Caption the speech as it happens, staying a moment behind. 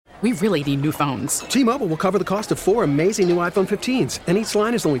We really need new phones. T-Mobile will cover the cost of 4 amazing new iPhone 15s, and each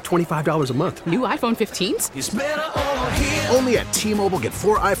line is only $25 a month. New iPhone 15s? It's better over here. Only at T-Mobile, get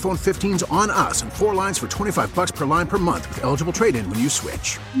 4 iPhone 15s on us and 4 lines for $25 per line per month with eligible trade-in when you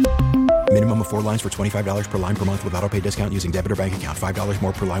switch. Minimum of 4 lines for $25 per line per month with autopay discount using debit or bank account. $5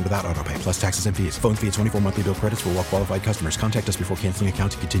 more per line without autopay, plus taxes and fees. Phone fee at 24 monthly bill credits for well-qualified customers. Contact us before canceling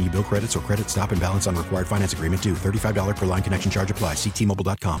account to continue bill credits or credit stop and balance on required finance agreement due. $35 per line connection charge applies. See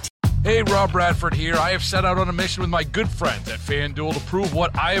T-Mobile.com. Hey, Rob Bradford here. I have set out on a mission with my good friends at FanDuel to prove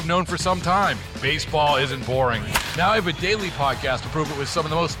what I have known for some time. Baseball isn't boring. Now I have a daily podcast to prove it with some of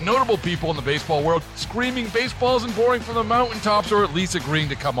the most notable people in the baseball world, screaming baseball isn't boring from the mountaintops, or at least agreeing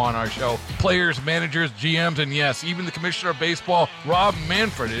to come on our show. Players, managers, GMs, and yes, even the commissioner of baseball, Rob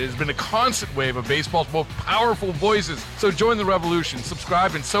Manfred. It has been a constant wave of baseball's most powerful voices. So join the revolution.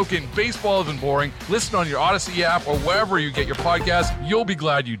 Subscribe and soak in Baseball Isn't Boring. Listen on your Odyssey app or wherever you get your podcast. You'll be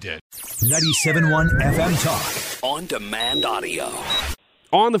glad you did. 97.1 FM Talk. On demand audio.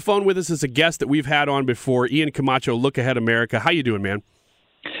 On the phone with us is a guest that we've had on before, Ian Camacho, Look Ahead America. How you doing, man?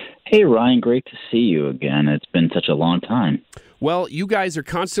 Hey, Ryan. Great to see you again. It's been such a long time. Well, you guys are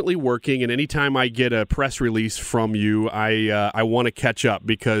constantly working, and anytime I get a press release from you, I want to catch up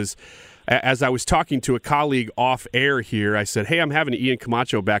because as I was talking to a colleague off air here, I said, hey, I'm having Ian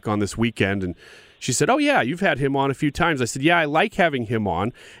Camacho back on this weekend, and she said, oh, yeah, you've had him on a few times. I said, yeah, I like having him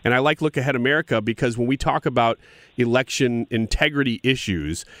on, and I like Look Ahead America because when we talk about election integrity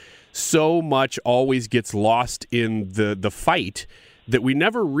issues, so much always gets lost in the fight that we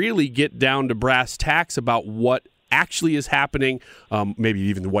never really get down to brass tacks about what actually is happening, maybe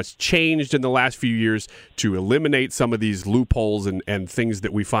even what's changed in the last few years to eliminate some of these loopholes and things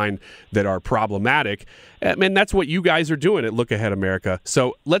that we find that are problematic. And that's what you guys are doing at Look Ahead America.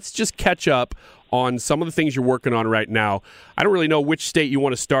 So let's just catch up on some of the things you're working on right now. I don't really know which state you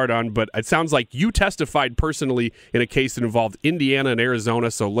want to start on, but it sounds like you testified personally in a case that involved Indiana and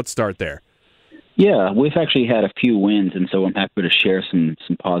Arizona, so let's start there. Yeah, we've actually had a few wins, and so I'm happy to share some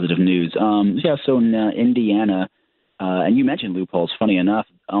positive news. So in Indiana, and you mentioned loopholes, funny enough,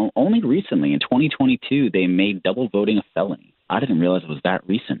 only recently, in 2022, they made double voting a felony. I didn't realize it was that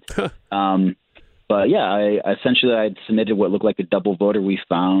recent. But yeah, I submitted what looked like a double voter we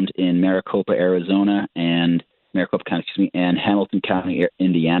found in Maricopa, Arizona, and Maricopa County, and Hamilton County,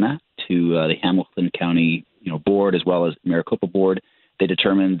 Indiana, to the Hamilton County, board as well as Maricopa board. They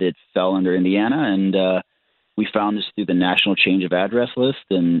determined it fell under Indiana, and we found this through the national change of address list,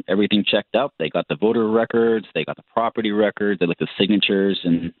 and everything checked out. They got the voter records, they got the property records, they looked at signatures,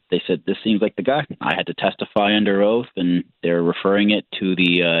 and they said this seems like the guy. I had to testify under oath, and they're referring it to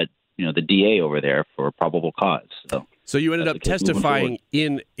the the DA over there for probable cause. So you ended up testifying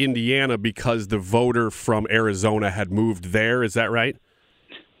in Indiana because the voter from Arizona had moved there. Is that right?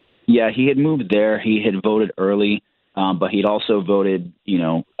 Yeah, he had moved there. He had voted early, but he'd also voted,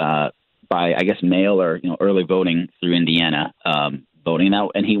 by, I guess, mail or, early voting through Indiana, voting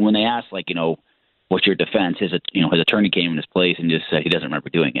out. And when they asked, what's your defense? His attorney came in his place and just said he doesn't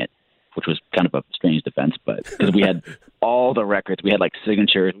remember doing it, which was kind of a strange defense, but because we had all the records, we had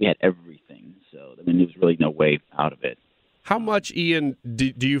signatures, we had everything. So, there was really no way out of it. How much, Ian,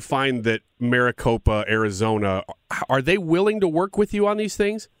 do you find that Maricopa, Arizona, are they willing to work with you on these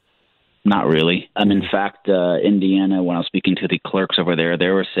things? Not really. In fact, Indiana, when I was speaking to the clerks over there, they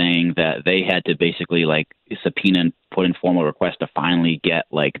were saying that they had to basically subpoena and put in formal requests to finally get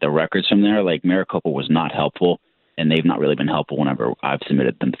the records from there. Maricopa was not helpful, and they've not really been helpful whenever I've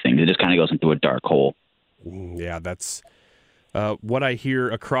submitted them things. It just kind of goes into a dark hole. Yeah, that's what I hear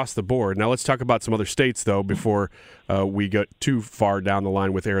across the board. Now let's talk about some other states, though, before we get too far down the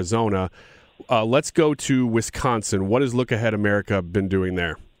line with Arizona. Let's go to Wisconsin. What has Look Ahead America been doing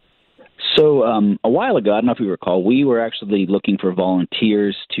there? So a while ago, I don't know if you recall, we were actually looking for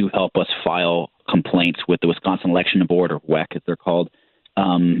volunteers to help us file complaints with the Wisconsin Election Board, or WEC as they're called.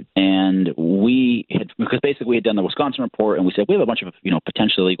 And we had, because basically we had done the Wisconsin report, and we said we have a bunch of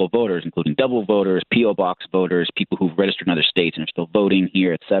potentially illegal voters, including double voters, PO box voters, people who've registered in other states and are still voting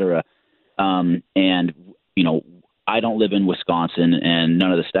here, et cetera. And I don't live in Wisconsin, and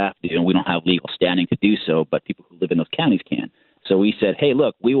none of the staff do. We don't have legal standing to do so, but people who live in those counties can. So we said, hey,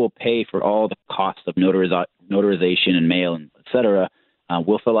 look, we will pay for all the costs of notarization and mail, and et cetera.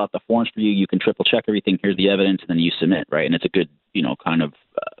 We'll fill out the forms for you. You can triple check everything. Here's the evidence, and then you submit, right? And it's a good, kind of,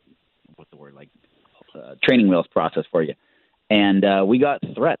 training wheels process for you. And we got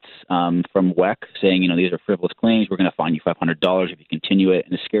threats from WEC saying, these are frivolous claims. We're going to fine you $500 if you continue it.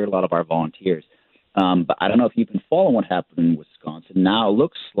 And it scared a lot of our volunteers. But I don't know if you've been following what happened in Wisconsin. Now it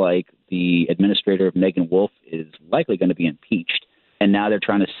looks like the administrator of Megan Wolf is likely going to be impeached. and now they're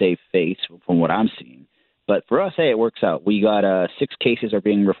trying to save face from what I'm seeing. But for us, hey, it works out. We got 6 cases are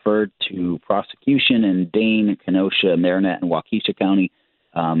being referred to prosecution in Dane, Kenosha, Marinette, and Waukesha County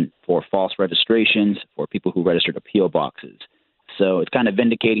for false registrations for people who registered appeal boxes. So it's kind of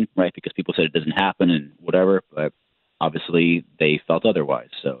vindicating, right, because people said it doesn't happen and whatever, but obviously they felt otherwise.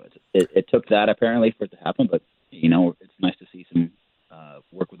 So it took that apparently for it to happen, but, it's nice to see some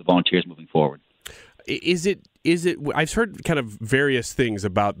work with the volunteers moving forward. Is it? I've heard kind of various things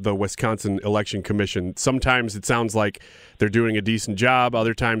about the Wisconsin Election Commission. Sometimes it sounds like they're doing a decent job.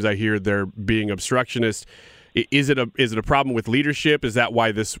 Other times I hear they're being obstructionist. Is it a problem with leadership? Is that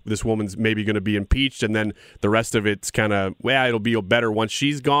why this woman's maybe going to be impeached, and then the rest of it's kind of, it'll be better once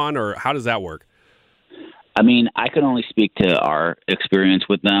she's gone, or how does that work? I mean, I can only speak to our experience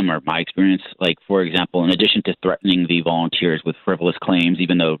with them or my experience. Like, for example, in addition to threatening the volunteers with frivolous claims,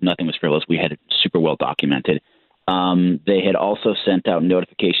 even though nothing was frivolous, we had it super well documented. They had also sent out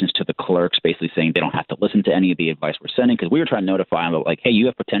notifications to the clerks basically saying they don't have to listen to any of the advice we're sending, because we were trying to notify them about, like, hey, you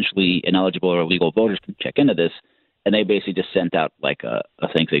have potentially ineligible or illegal voters, can check into this. And they basically just sent out like a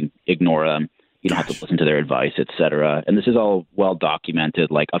thing saying ignore them. You don't have to listen to their advice, et cetera. And this is all well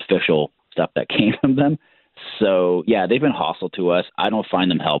documented, like official stuff that came from them. So, yeah, they've been hostile to us. I don't find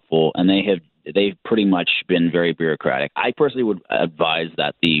them helpful, and they've pretty much been very bureaucratic. I personally would advise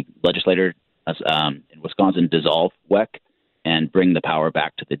that the legislator in Wisconsin dissolve WEC and bring the power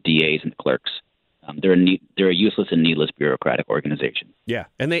back to the DAs and the clerks. They're a useless and needless bureaucratic organization. Yeah,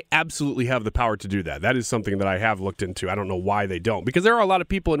 and they absolutely have the power to do that. That is something that I have looked into. I don't know why they don't, because there are a lot of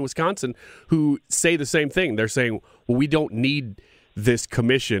people in Wisconsin who say the same thing. They're saying, well, we don't need this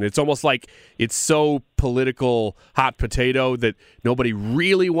commission. It's almost like it's so political hot potato that nobody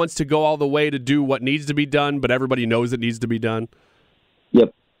really wants to go all the way to do what needs to be done, but everybody knows it needs to be done.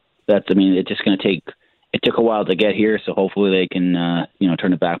 Yep. It's just going to take, it took a while to get here, so hopefully they can,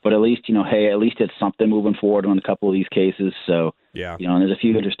 turn it back. But at least, at least it's something moving forward on a couple of these cases. So, yeah. And there's a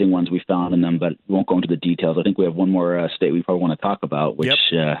few interesting ones we found in them, but we won't go into the details. I think we have one more state we probably want to talk about, which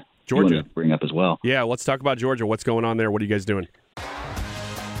Georgia. You want to bring up as well. Yeah, let's talk about Georgia. What's going on there? What are you guys doing?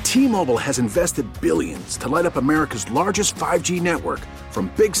 T-Mobile has invested billions to light up America's largest 5G network, from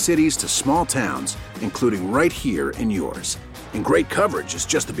big cities to small towns, including right here in yours. And great coverage is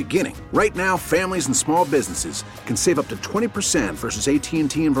just the beginning. Right now, families and small businesses can save up to 20% versus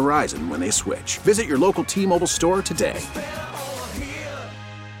AT&T and Verizon when they switch. Visit your local T-Mobile store today.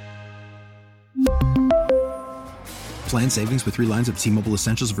 Plan savings with 3 lines of T-Mobile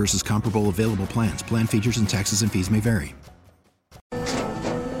Essentials versus comparable available plans. Plan features and taxes and fees may vary.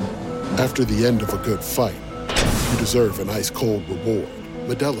 After the end of a good fight, you deserve an ice-cold reward.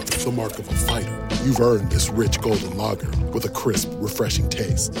 Modelo is the mark of a fighter. You've earned this rich golden lager with a crisp, refreshing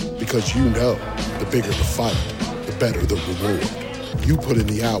taste. Because you know, the bigger the fight, the better the reward. You put in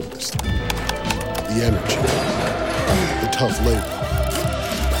the hours, the energy, the tough labor.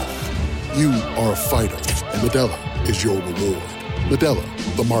 You are a fighter, and Modelo is your reward.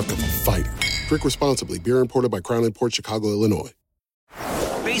 Modelo, the mark of a fighter. Drink responsibly. Beer imported by Crown Imports, Chicago, Illinois.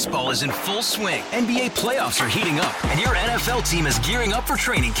 Baseball is in full swing. NBA playoffs are heating up, and your NFL team is gearing up for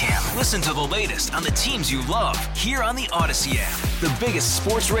training camp. Listen to the latest on the teams you love here on the Odyssey app. The biggest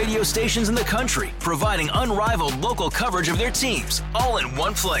sports radio stations in the country, providing unrivaled local coverage of their teams, all in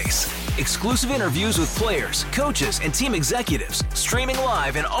one place. Exclusive interviews with players, coaches, and team executives, streaming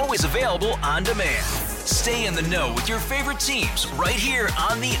live and always available on demand. Stay in the know with your favorite teams right here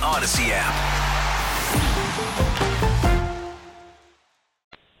on the Odyssey app.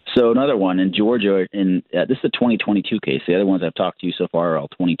 So another one in Georgia, this is a 2022 case. The other ones I've talked to you so far are all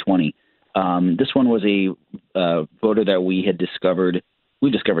 2020. This one was a voter that we had discovered.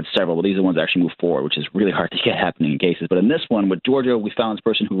 We've discovered several, but these are the ones that actually move forward, which is really hard to get happening in cases. But in this one, with Georgia, we found this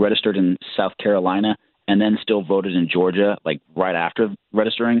person who registered in South Carolina and then still voted in Georgia, like right after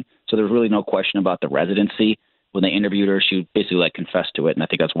registering. So there was really no question about the residency. When they interviewed her, she basically confessed to it, and I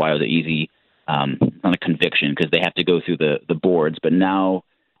think that's why it was an easy on a conviction, because they have to go through the boards. But now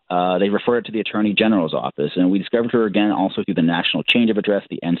they refer it to the Attorney General's office, and we discovered her again also through the National Change of Address,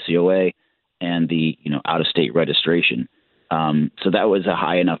 the NCOA, and the out-of-state registration. So that was a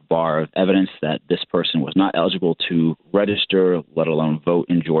high enough bar of evidence that this person was not eligible to register, let alone vote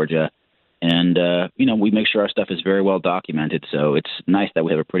in Georgia. And we make sure our stuff is very well documented, so it's nice that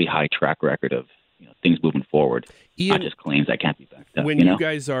we have a pretty high track record of things moving forward, Ian, not just claims that can't be backed up. When you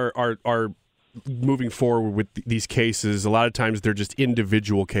guys are moving forward with these cases, a lot of times they're just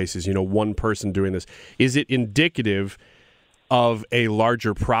individual cases, one person doing this. Is it indicative of a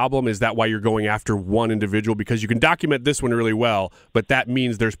larger problem? Is that why you're going after one individual? Because you can document this one really well, but that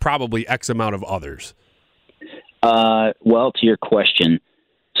means there's probably X amount of others. Well, to your question,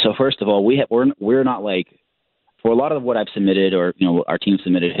 so first of all, we're not like, for a lot of what I've submitted or our team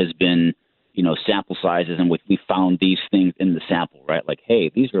submitted has been sample sizes and we found these things in the sample, right? Like,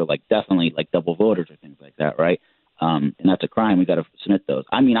 hey, these are like definitely like double voters or things like that, right? And that's a crime. We got to submit those.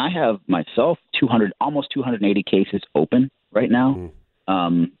 I mean, I have myself almost 280 cases open right now,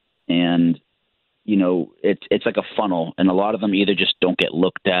 and it's like a funnel, and a lot of them either just don't get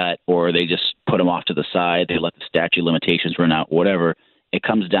looked at or they just put them off to the side. They let the statute of limitations run out, whatever. It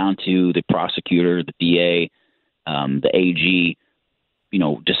comes down to the prosecutor, the DA, the AG,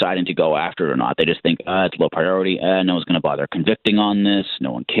 deciding to go after it or not. They just think, it's low priority. No one's going to bother convicting on this.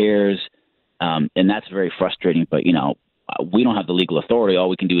 No one cares. And that's very frustrating. But, we don't have the legal authority. All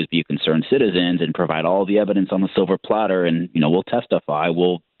we can do is be concerned citizens and provide all the evidence on the silver platter. And, we'll testify.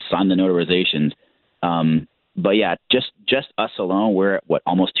 We'll sign the notarizations. But, yeah, just us alone, we're at,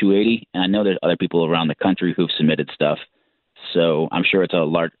 almost 280. And I know there's other people around the country who've submitted stuff. So I'm sure it's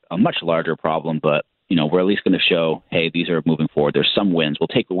a much larger problem. But, we're at least going to show, hey, these are moving forward. There's some wins. We'll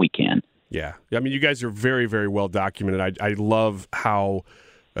take what we can. Yeah. I mean, you guys are very, very well documented. I love how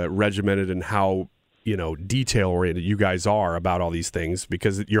regimented and how, detail-oriented you guys are about all these things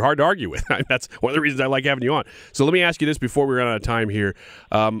because you're hard to argue with. That's one of the reasons I like having you on. So let me ask you this before we run out of time here.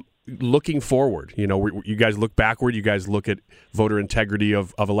 Looking forward, you guys look backward. You guys look at voter integrity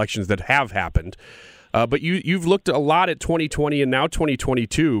of elections that have happened. But you've looked a lot at 2020 and now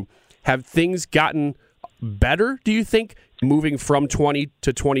 2022. Have things gotten better, do you think, moving from 20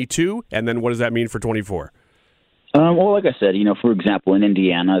 to 22? And then what does that mean for 24? Well, like I said, for example, in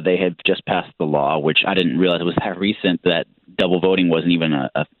Indiana, they had just passed the law, which I didn't realize it was that recent, that double voting wasn't even an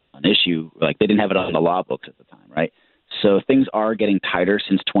issue. Like, they didn't have it on the law books at the time, right? So things are getting tighter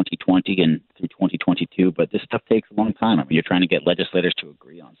since 2020 and through 2022, but this stuff takes a long time. I mean, you're trying to get legislators to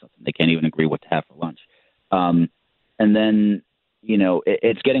agree on something. They can't even agree what to have for lunch. And then,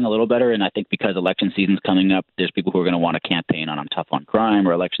 it's getting a little better, and I think because election season's coming up, there's people who are going to want to campaign on I'm tough on crime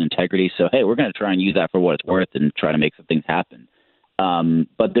or election integrity. So, hey, we're going to try and use that for what it's worth and try to make some things happen.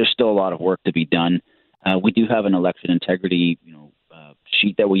 But there's still a lot of work to be done. We do have an election integrity,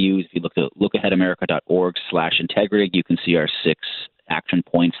 sheet that we use. If you look at lookaheadamerica.org/integrity, you can see our 6 action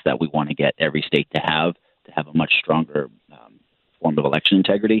points that we want to get every state to have a much stronger form of election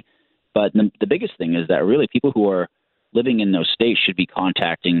integrity. But the biggest thing is that really people who are living in those states should be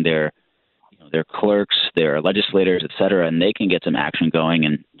contacting their clerks, their legislators, et cetera, and they can get some action going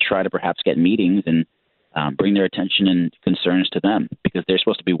and try to perhaps get meetings and bring their attention and concerns to them because they're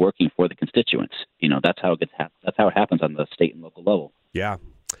supposed to be working for the constituents. That's how it happens on the state and local level. Yeah.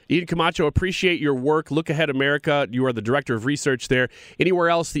 Ian Camacho, appreciate your work. Look Ahead America. You are the director of research there. Anywhere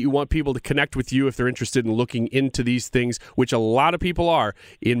else that you want people to connect with you if they're interested in looking into these things, which a lot of people are,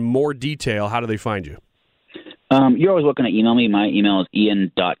 in more detail, how do they find you? You're always welcome to email me. My email is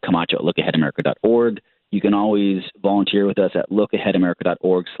ian.camacho@lookaheadamerica.org. You can always volunteer with us at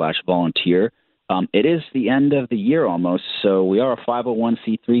lookaheadamerica.org/volunteer. It is the end of the year almost, so we are a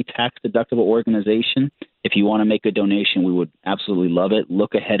 501c3 tax-deductible organization. If you want to make a donation, we would absolutely love it.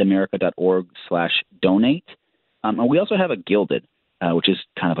 lookaheadamerica.org/donate. And we also have a Gilded, which is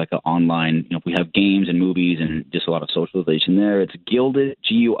kind of like an online, we have games and movies and just a lot of socialization there. It's Gilded,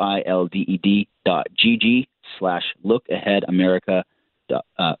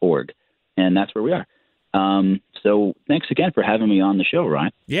 GUILDED.gg/lookaheadamerica.org. And that's where we are. So thanks again for having me on the show,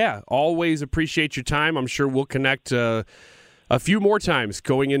 Ryan. Yeah, always appreciate your time. I'm sure we'll connect a few more times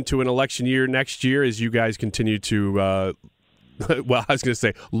going into an election year next year as you guys continue to, well, I was going to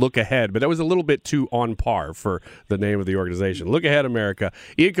say look ahead, but that was a little bit too on par for the name of the organization. Look Ahead America.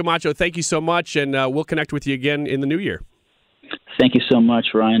 Ian Camacho, thank you so much, and we'll connect with you again in the new year. Thank you so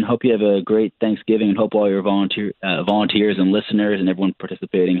much, Ryan. Hope you have a great Thanksgiving, and hope all your volunteers and listeners and everyone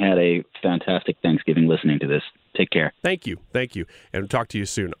participating had a fantastic Thanksgiving listening to this. Take care. Thank you. And talk to you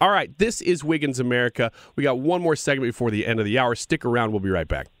soon. All right, this is Wiggins America. We got one more segment before the end of the hour. Stick around. We'll be right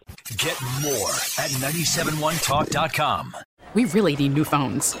back. Get more at 971talk.com. We really need new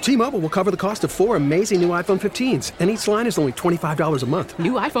phones. T-Mobile will cover the cost of 4 amazing new iPhone 15s, and each line is only $25 a month.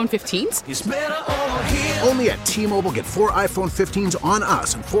 New iPhone 15s? It's better over here. Only at T-Mobile, get 4 iPhone 15s on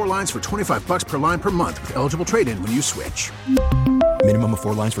us and 4 lines for $25 per line per month with eligible trade-in when you switch. Minimum of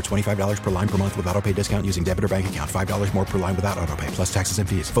 4 lines for $25 per line per month with autopay discount using debit or bank account. $5 more per line without autopay, plus taxes and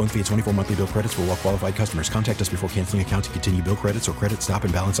fees. Phone fee at 24 monthly bill credits for well-qualified customers. Contact us before canceling account to continue bill credits or credit stop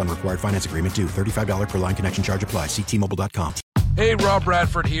and balance on required finance agreement due. $35 per line connection charge applies. See T-Mobile.com. Hey, Rob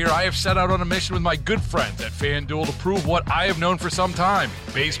Bradford here. I have set out on a mission with my good friends at FanDuel to prove what I have known for some time.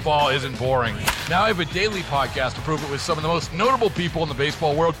 Baseball isn't boring. Now I have a daily podcast to prove it with some of the most notable people in the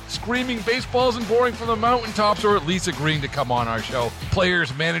baseball world, screaming baseball isn't boring from the mountaintops, or at least agreeing to come on our show.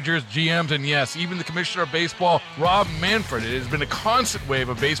 Players, managers, GMs, and yes, even the commissioner of baseball, Rob Manfred. It has been a constant wave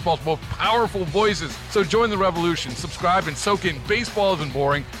of baseball's most powerful voices. So join the revolution. Subscribe and soak in Baseball Isn't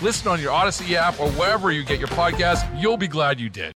Boring. Listen on your Odyssey app or wherever you get your podcasts. You'll be glad you did.